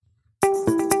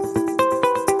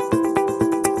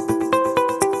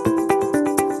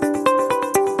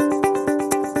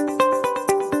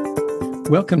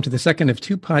Welcome to the second of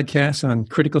two podcasts on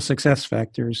critical success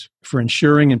factors for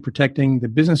ensuring and protecting the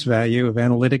business value of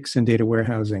analytics and data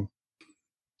warehousing.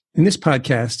 In this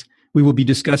podcast, we will be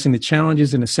discussing the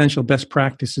challenges and essential best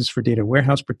practices for data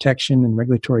warehouse protection and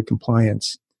regulatory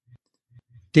compliance.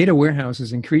 Data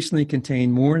warehouses increasingly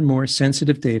contain more and more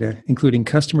sensitive data, including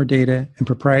customer data and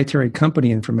proprietary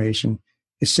company information,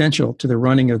 essential to the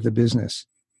running of the business.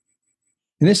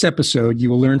 In this episode, you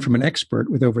will learn from an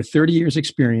expert with over 30 years'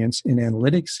 experience in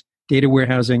analytics, data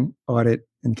warehousing, audit,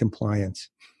 and compliance.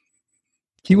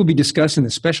 He will be discussing the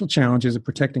special challenges of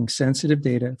protecting sensitive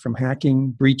data from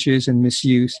hacking, breaches, and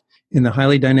misuse in the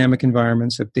highly dynamic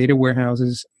environments of data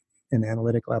warehouses and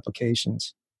analytical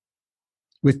applications.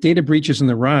 With data breaches on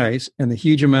the rise and the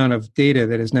huge amount of data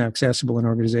that is now accessible in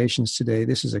organizations today,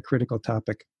 this is a critical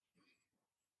topic.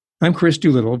 I'm Chris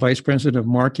Doolittle, Vice President of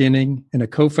Marketing and a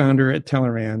co-founder at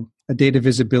Teleran, a data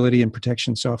visibility and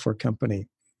protection software company.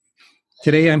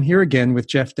 Today, I'm here again with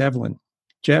Jeff Devlin.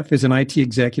 Jeff is an IT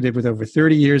executive with over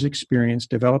 30 years' experience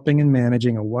developing and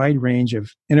managing a wide range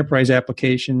of enterprise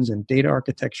applications and data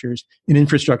architectures and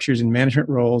infrastructures in management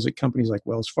roles at companies like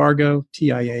Wells Fargo,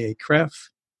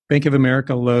 TIAA-CREF, Bank of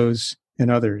America, Lowe's,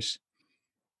 and others.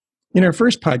 In our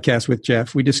first podcast with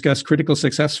Jeff, we discussed critical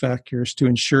success factors to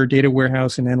ensure data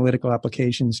warehouse and analytical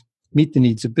applications meet the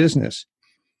needs of business.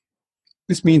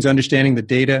 This means understanding the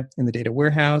data in the data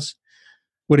warehouse,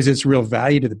 what is its real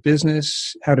value to the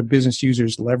business, how do business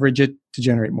users leverage it to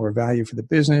generate more value for the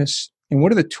business, and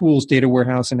what are the tools data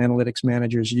warehouse and analytics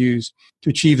managers use to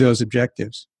achieve those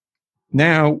objectives.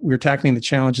 Now, we're tackling the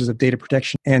challenges of data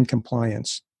protection and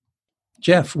compliance.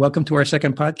 Jeff, welcome to our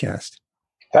second podcast.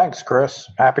 Thanks, Chris.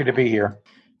 Happy to be here.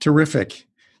 Terrific.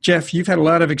 Jeff, you've had a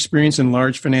lot of experience in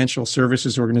large financial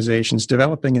services organizations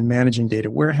developing and managing data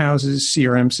warehouses,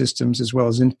 CRM systems, as well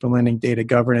as implementing data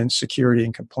governance, security,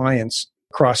 and compliance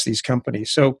across these companies.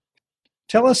 So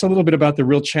tell us a little bit about the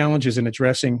real challenges in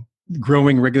addressing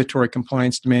growing regulatory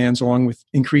compliance demands along with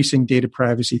increasing data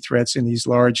privacy threats in these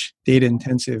large,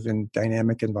 data-intensive, and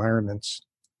dynamic environments.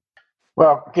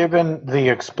 Well, given the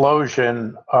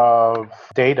explosion of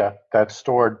data that's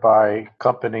stored by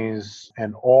companies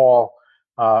in all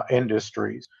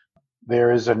industries,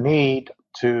 there is a need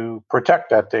to protect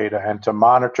that data and to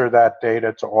monitor that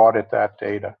data, to audit that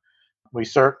data. We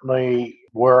certainly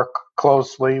work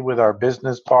closely with our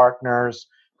business partners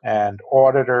and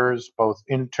auditors, both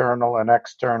internal and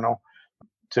external,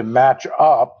 to match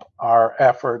up our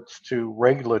efforts to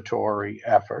regulatory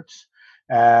efforts,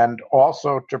 and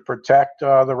also to protect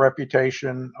the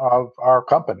reputation of our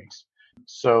companies.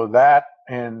 So that,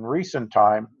 in recent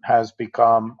time, has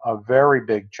become a very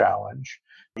big challenge.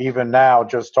 Even now,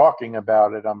 just talking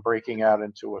about it, I'm breaking out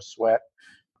into a sweat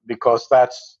because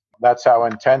that's how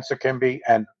intense it can be,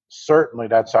 and certainly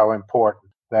that's how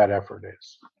important that effort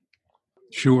is.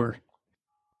 Sure.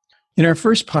 In our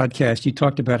first podcast, you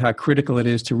talked about how critical it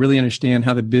is to really understand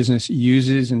how the business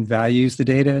uses and values the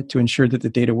data to ensure that the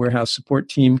data warehouse support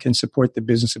team can support the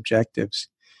business objectives.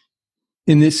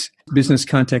 In this business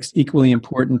context, equally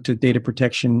important to data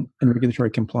protection and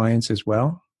regulatory compliance as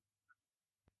well?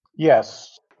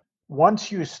 Yes.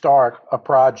 Once you start a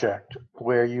project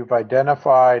where you've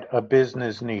identified a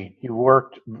business need, you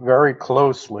worked very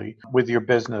closely with your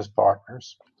business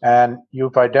partners, and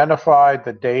you've identified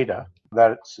the data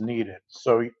that's needed.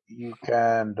 So you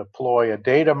can deploy a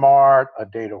data mart, a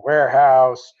data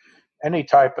warehouse, any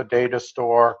type of data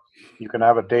store. You can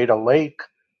have a data lake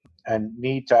and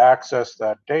need to access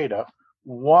that data.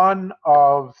 One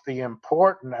of the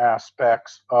important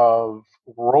aspects of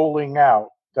rolling out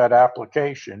that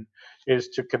application is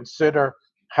to consider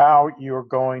how you're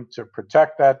going to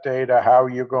protect that data, how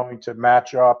you're going to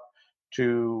match up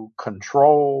to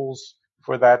controls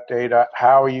for that data,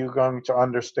 how are you going to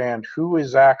understand who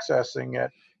is accessing it,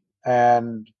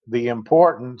 and the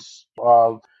importance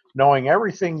of knowing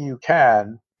everything you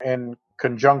can in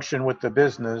conjunction with the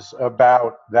business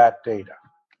about that data.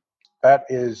 That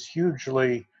is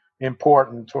hugely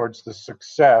important towards the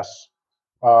success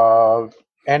of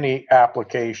any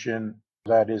application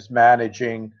that is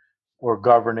managing or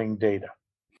governing data.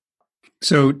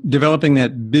 So developing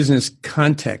that business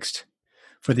context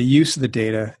for the use of the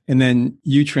data, and then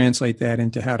you translate that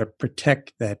into how to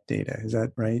protect that data. Is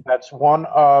that right? That's one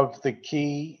of the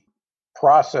key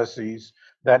processes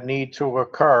that need to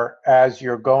occur as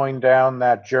you're going down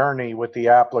that journey with the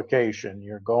application.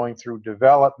 You're going through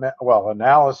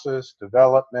analysis,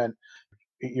 development.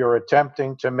 You're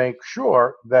attempting to make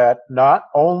sure that not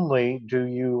only do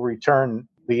you return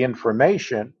the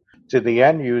information to the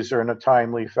end user in a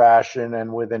timely fashion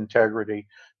and with integrity,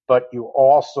 but you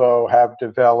also have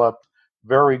developed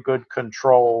very good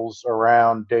controls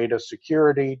around data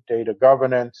security, data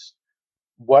governance,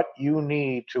 what you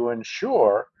need to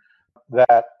ensure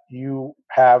that you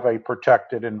have a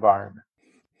protected environment.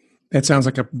 That sounds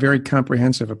like a very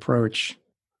comprehensive approach.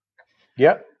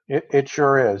 Yep, it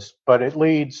sure is, but it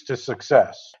leads to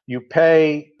success. You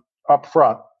pay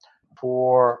upfront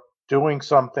for doing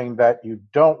something that you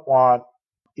don't want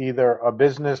either a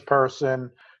business person,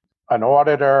 an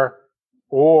auditor,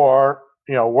 or,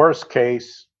 worst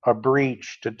case, a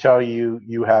breach to tell you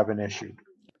you have an issue.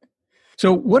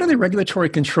 So what are the regulatory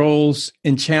controls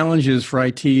and challenges for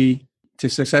IT to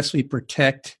successfully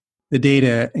protect the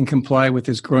data and comply with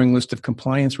this growing list of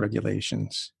compliance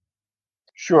regulations?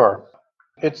 Sure.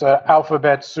 It's an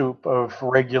alphabet soup of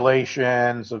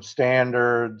regulations, of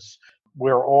standards.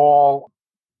 We're all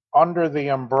under the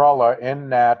umbrella in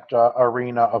that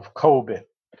arena of COBIT.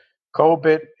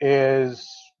 COBIT is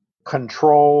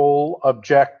control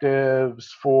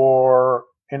objectives for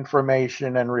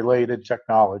information and related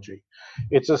technology.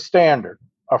 It's a standard,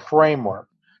 a framework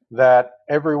that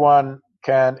everyone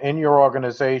in your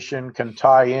organization can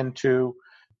tie into.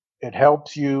 It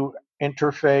helps you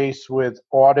interface with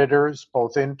auditors,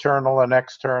 both internal and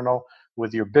external,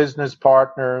 with your business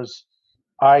partners,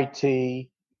 IT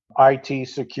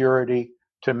security,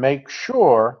 to make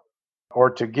sure or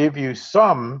to give you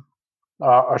some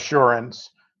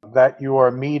assurance that you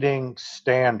are meeting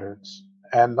standards.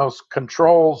 And those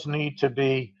controls need to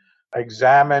be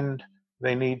examined,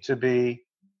 they need to be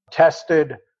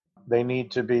tested, they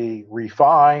need to be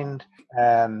refined,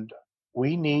 and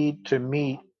we need to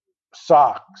meet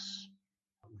SOX,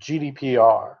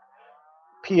 GDPR,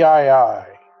 PII,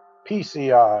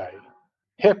 PCI,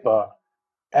 HIPAA,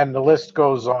 and the list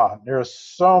goes on. There's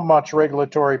so much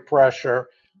regulatory pressure,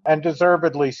 and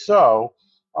deservedly so,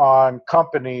 on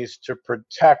companies to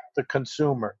protect the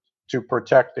consumer, to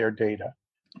protect their data.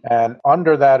 And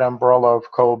under that umbrella of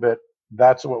COBIT,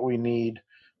 that's what we need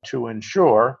to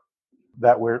ensure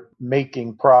that we're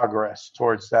making progress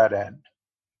towards that end.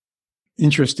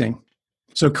 Interesting.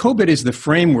 So COBIT is the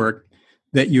framework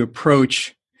that you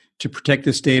approach to protect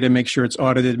this data, make sure it's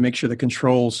audited, make sure the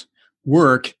controls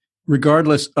work,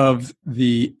 regardless of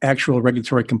the actual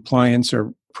regulatory compliance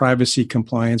or privacy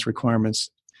compliance requirements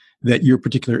that your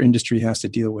particular industry has to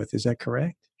deal with. Is that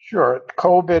correct? Sure.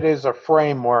 COBIT is a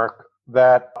framework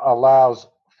that allows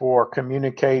for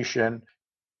communication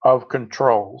of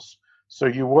controls. So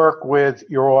you work with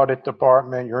your audit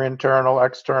department, your internal,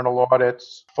 external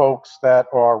audits, folks that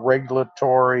are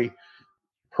regulatory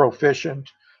proficient,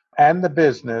 and the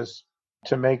business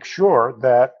to make sure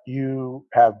that you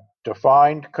have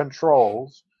defined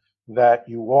controls that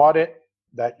you audit,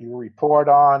 that you report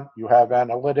on, you have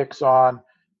analytics on,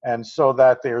 and so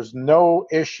that there's no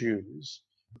issues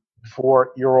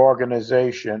for your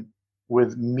organization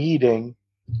with meeting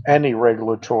any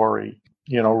regulatory,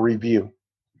 review.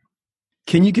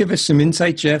 Can you give us some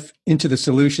insight, Jeff, into the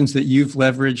solutions that you've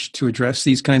leveraged to address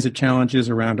these kinds of challenges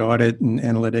around audit and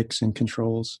analytics and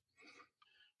controls?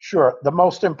 Sure. The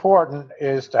most important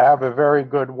is to have a very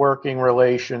good working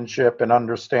relationship and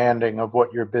understanding of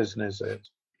what your business is.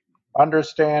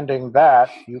 Understanding that,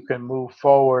 you can move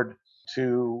forward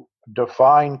to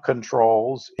define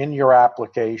controls in your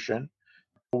application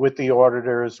with the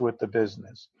auditors, with the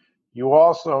business. You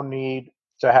also need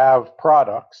to have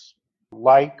products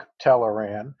like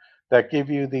Teleran that give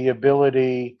you the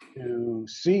ability to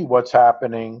see what's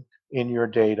happening in your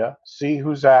data, see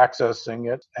who's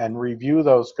accessing it, and review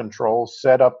those controls,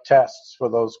 set up tests for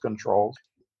those controls.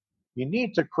 You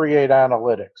need to create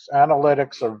analytics.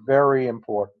 Analytics are very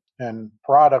important, and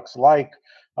products like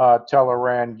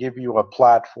Teleran give you a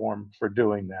platform for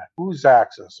doing that. Who's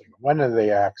accessing it? When are they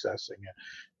accessing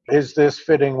it? Is this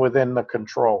fitting within the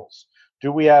controls?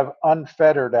 Do we have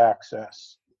unfettered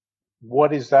access?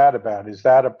 What is that about? Is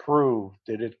that approved?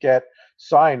 Did it get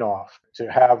sign off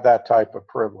to have that type of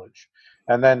privilege?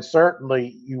 And then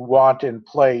certainly you want in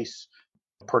place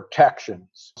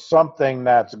protections, something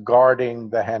that's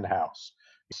guarding the hen house,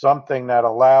 something that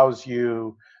allows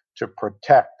you to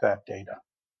protect that data.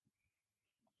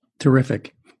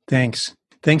 Terrific. Thanks.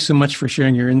 Thanks so much for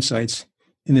sharing your insights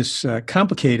in this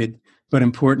complicated but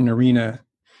important arena.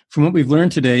 From what we've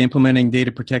learned today, implementing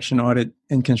data protection audit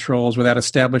and controls without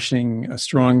establishing a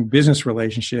strong business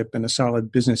relationship and a solid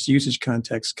business usage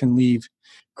context can leave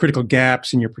critical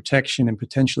gaps in your protection and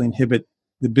potentially inhibit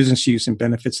the business use and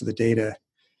benefits of the data.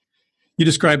 You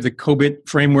described the COBIT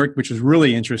framework, which was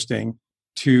really interesting,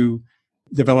 to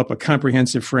develop a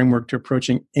comprehensive framework to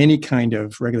approaching any kind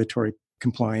of regulatory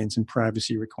compliance and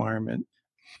privacy requirement.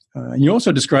 You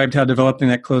also described how developing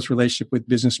that close relationship with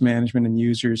business management and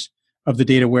users of the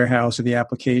data warehouse or the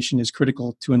application is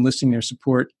critical to enlisting their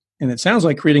support. And it sounds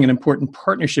like creating an important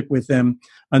partnership with them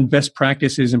on best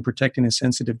practices in protecting the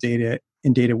sensitive data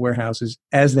in data warehouses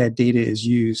as that data is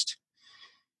used.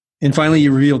 And finally,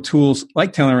 you reveal tools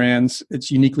like Tellerand's. It's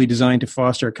uniquely designed to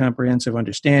foster a comprehensive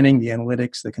understanding, the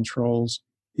analytics, the controls,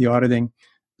 the auditing,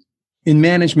 in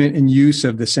management and use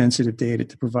of the sensitive data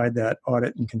to provide that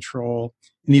audit and control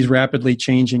in these rapidly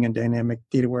changing and dynamic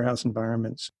data warehouse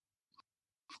environments.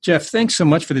 Jeff, thanks so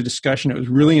much for the discussion. It was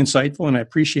really insightful, and I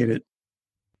appreciate it.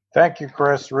 Thank you,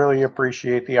 Chris. Really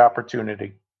appreciate the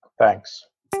opportunity. Thanks.